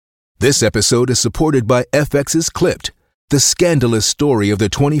This episode is supported by FX's Clipped, the scandalous story of the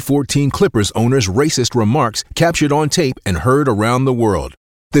 2014 Clippers owner's racist remarks captured on tape and heard around the world.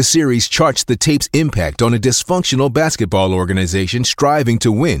 The series charts the tape's impact on a dysfunctional basketball organization striving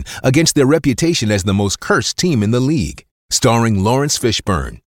to win against their reputation as the most cursed team in the league. Starring Lawrence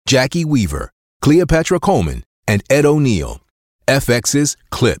Fishburne, Jackie Weaver, Cleopatra Coleman, and Ed O'Neill. FX's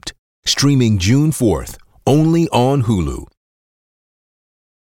Clipped, streaming June 4th, only on Hulu.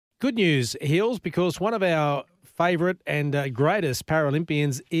 Good news, Heels, because one of our favourite and greatest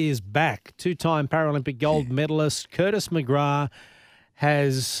Paralympians is back. Two-time Paralympic gold medalist Curtis McGrath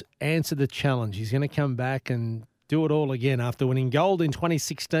has answered the challenge. He's going to come back and do it all again after winning gold in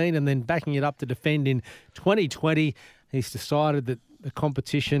 2016 and then backing it up to defend in 2020. He's decided that the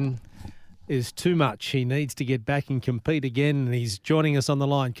competition is too much. He needs to get back and compete again, and he's joining us on the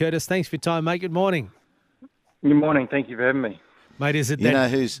line. Curtis, thanks for your time, mate. Good morning. Good morning. Thank you for having me. Mate, is it you know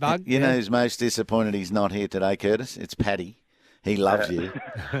who's bug? You know who's most disappointed he's not here today, Curtis? It's Paddy. He loves you.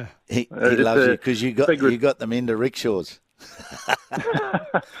 He loves you because you got them into rickshaws.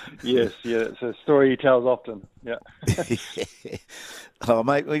 Yes, yeah, it's a story he tells often. Yeah. Oh,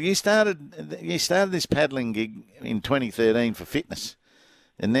 mate, well, you started this paddling gig in 2013 for fitness,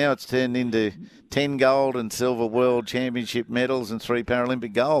 and now it's turned into 10 gold and silver world championship medals and 3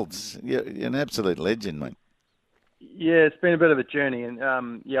 Paralympic golds. You're an absolute legend, mate. Yeah, it's been a bit of a journey, and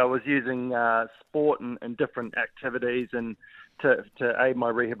I was using sport and different activities and to aid my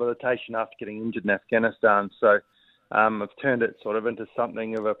rehabilitation after getting injured in Afghanistan. So I've turned it sort of into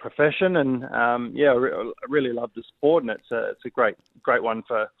something of a profession, and I really love the sport, and it's a great one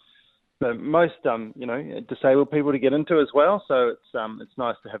for most disabled people to get into as well. So it's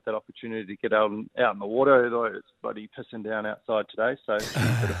nice to have that opportunity to get out in the water, although it's bloody pissing down outside today. So it's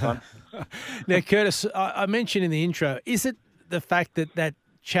a bit of fun. Now, Curtis, I mentioned in the intro, is it the fact that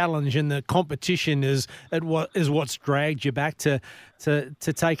challenge and the competition is what's dragged you back to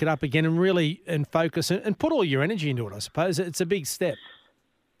take it up again and really focus and put all your energy into it? I suppose it's a big step.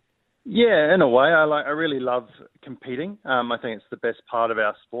 Yeah, in a way, I really love competing. I think it's the best part of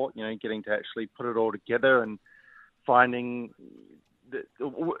our sport. Getting to actually put it all together and finding.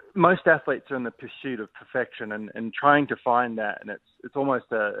 Most athletes are in the pursuit of perfection and trying to find that, and it's almost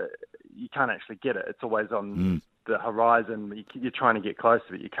you can't actually get it. It's always on the horizon. You're trying to get close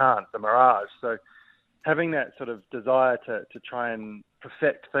to it. You can't. It's a mirage. So having that sort of desire to try and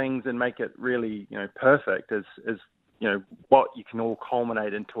perfect things and make it really perfect is what you can all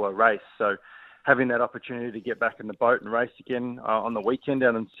culminate into a race. So having that opportunity to get back in the boat and race again on the weekend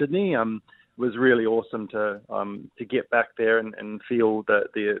down in Sydney was really awesome to get back there and feel the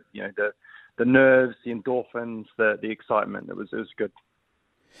nerves, the endorphins, the excitement. It was good.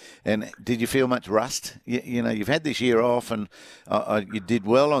 And did you feel much rust? You've had this year off, and you did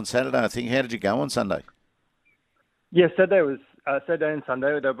well on Saturday, I think. How did you go on Sunday? Yeah, Saturday and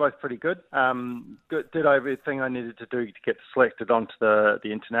Sunday, they were both pretty good. Did everything I needed to do to get selected onto the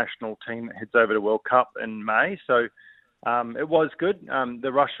international team that heads over to World Cup in May. So it was good.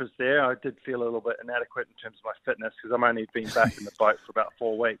 The rush was there. I did feel a little bit inadequate in terms of my fitness because I've only been back in the boat for about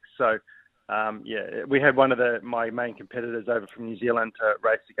 4 weeks. So, we had one of my main competitors over from New Zealand to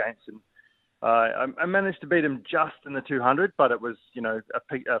race against, and I managed to beat him just in the 200, but it was,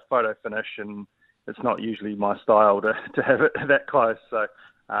 a photo finish, and it's not usually my style to have it that close. So,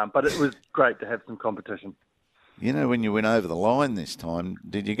 but it was great to have some competition. When you went over the line this time,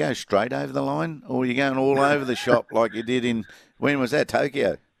 did you go straight over the line, or were you going all over the shop like you did when was that,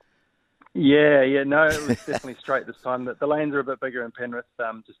 Tokyo? Yeah, no, it was definitely straight this time. The lanes are a bit bigger in Penrith,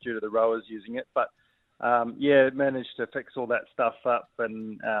 just due to the rowers using it. But, managed to fix all that stuff up.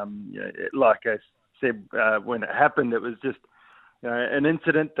 And, like I said, when it happened, it was just, an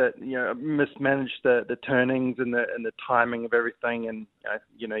incident that, mismanaged the turnings and the timing of everything. And,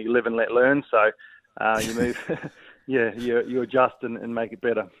 you live and let learn. So you move, you adjust and make it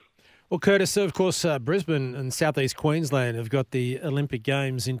better. Well, Curtis, of course, Brisbane and Southeast Queensland have got the Olympic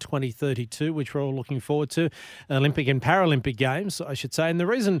Games in 2032, which we're all looking forward to. Olympic and Paralympic Games, I should say. And the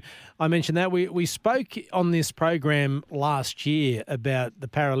reason I mentioned that, we spoke on this program last year about the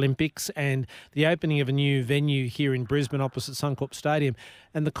Paralympics and the opening of a new venue here in Brisbane opposite Suncorp Stadium.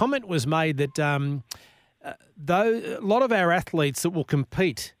 And the comment was made that though a lot of our athletes that will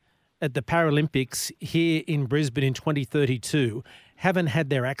compete at the Paralympics here in Brisbane in 2032 haven't had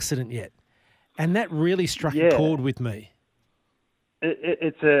their accident yet. And that really struck a chord with me.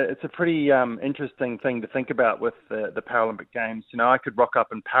 It's a pretty interesting thing to think about with the Paralympic Games. I could rock up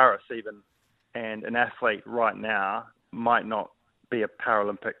in Paris even, and an athlete right now might not be a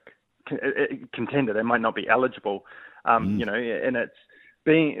Paralympic contender. They might not be eligible. And it's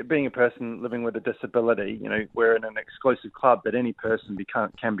being a person living with a disability, we're in an exclusive club that any person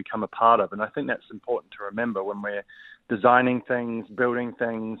can become a part of. And I think that's important to remember when we're designing things, building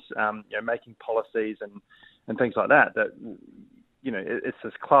things, making policies and things like that, it's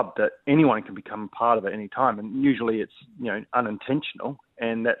this club that anyone can become a part of at any time. And usually it's, unintentional.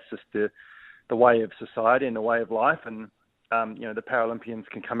 And that's just the way of society and the way of life. And, the Paralympians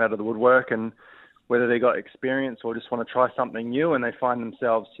can come out of the woodwork, and whether they got experience or just want to try something new, and they find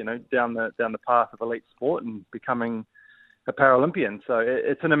themselves, down the path of elite sport and becoming a Paralympian. So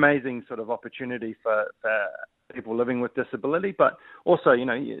it's an amazing sort of opportunity for people living with disability, but also,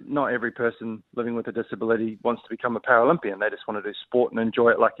 not every person living with a disability wants to become a Paralympian. They just want to do sport and enjoy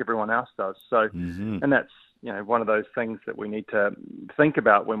it like everyone else does. So, and that's, one of those things that we need to think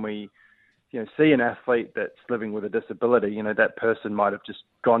about when we, see an athlete that's living with a disability. That person might have just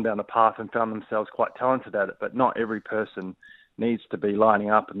gone down the path and found themselves quite talented at it, but not every person needs to be lining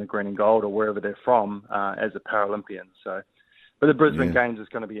up in the green and gold or wherever they're from as a Paralympian. So, but the Brisbane Games is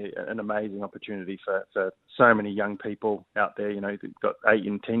going to be an amazing opportunity for so many young people out there. They've got 8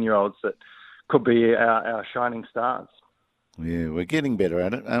 and 10-year-olds that could be our shining stars. Yeah, we're getting better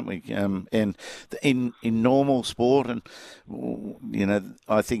at it, aren't we? And in normal sport, and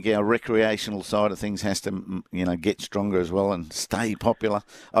I think our recreational side of things has to, get stronger as well and stay popular.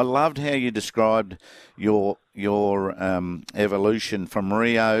 I loved how you described your evolution from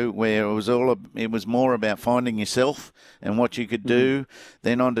Rio, where it was more about finding yourself and what you could do,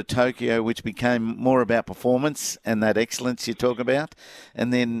 then on to Tokyo, which became more about performance and that excellence you talk about,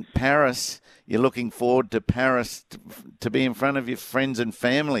 and then Paris. You're looking forward to Paris to be in front of your friends and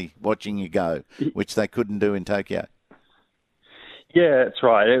family watching you go, which they couldn't do in Tokyo. Yeah, that's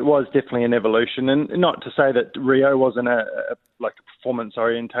right. It was definitely an evolution, and not to say that Rio wasn't a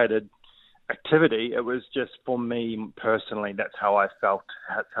performance-orientated activity. It was just, for me personally, that's how I felt,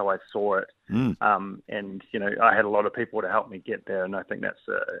 that's how I saw it. And I had a lot of people to help me get there, and I think that's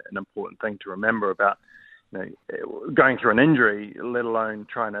an important thing to remember about going through an injury, let alone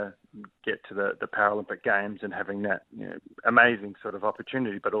trying to get to the Paralympic Games and having that amazing sort of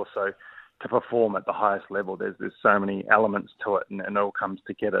opportunity, but also to perform at the highest level. There's so many elements to it, and it all comes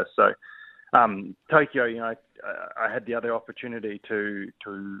together. So Tokyo, I had the other opportunity to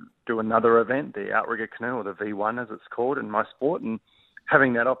do another event, the outrigger canoe, or the V1 as it's called in my sport, and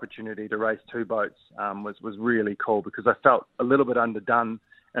having that opportunity to race 2 boats was really cool, because I felt a little bit underdone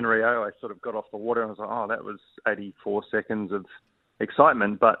in Rio. I sort of got off the water and I was like, oh, that was 84 seconds of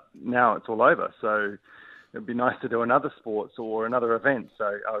excitement, but now it's all over. So it'd be nice to do another sports or another event. So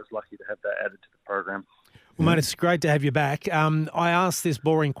I was lucky to have that added to the program. Well, mate, it's great to have you back. I asked this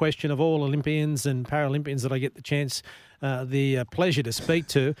boring question of all Olympians and Paralympians that I get the chance, the pleasure to speak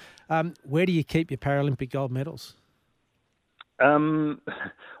to. Where do you keep your Paralympic gold medals?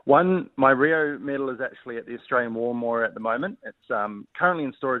 My Rio medal is actually at the Australian War Memorial at the moment. It's currently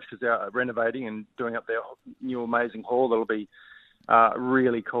in storage because they're renovating and doing up their new amazing hall. That'll be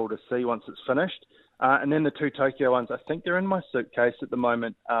really cool to see once it's finished. And then the 2 Tokyo ones, I think they're in my suitcase at the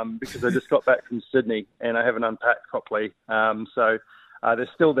moment because I just got back from Sydney and I haven't unpacked properly. So they're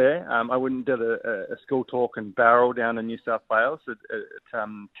still there. I went and did a school talk in Barrel down in New South Wales at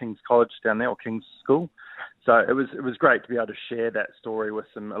King's College down there, or King's School. So it was great to be able to share that story with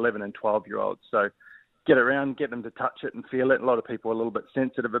some 11 and 12-year-olds. So get around, get them to touch it and feel it. A lot of people are a little bit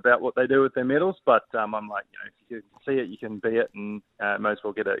sensitive about what they do with their medals, but I'm like, if you can see it, you can be it, and might as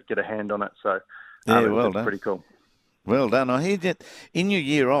well get a hand on it. So well done. Pretty cool. Well done. I hear that in your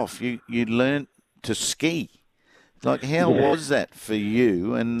year off, you learned to ski. Like, how was that for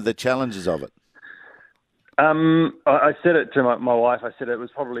you and the challenges of it? I said it to my wife. I said it was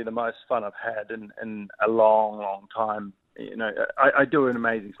probably the most fun I've had in a long, long time. I do an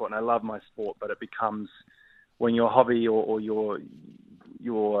amazing sport and I love my sport, but it becomes, when your hobby or your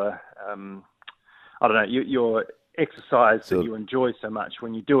exercise that you enjoy so much,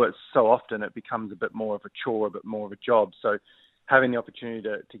 when you do it so often, it becomes a bit more of a chore, a bit more of a job. So having the opportunity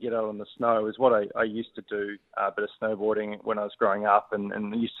to get out on the snow is what I used to do, a bit of snowboarding when I was growing up, and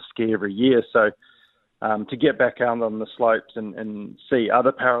I used to ski every year. So to get back out on the slopes and see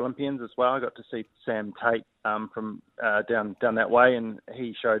other Paralympians as well. I got to see Sam Tate from down that way, and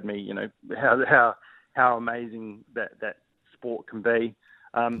he showed me, how amazing that sport can be.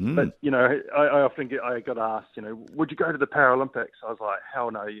 But I often got asked, would you go to the Paralympics? I was like,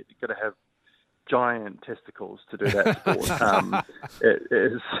 hell no, you've got to have giant testicles to do that sport.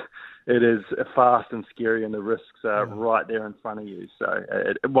 It is fast and scary, and the risks are right there in front of you. So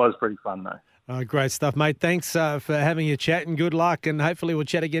it was pretty fun though. Great stuff, mate. Thanks for having a chat, and good luck. And hopefully we'll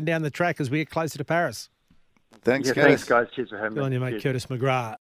chat again down the track as we get closer to Paris. Thanks, Yeah, Curtis. thanks, guys. Cheers for having Good me. on you, mate. Cheers. Curtis McGrath.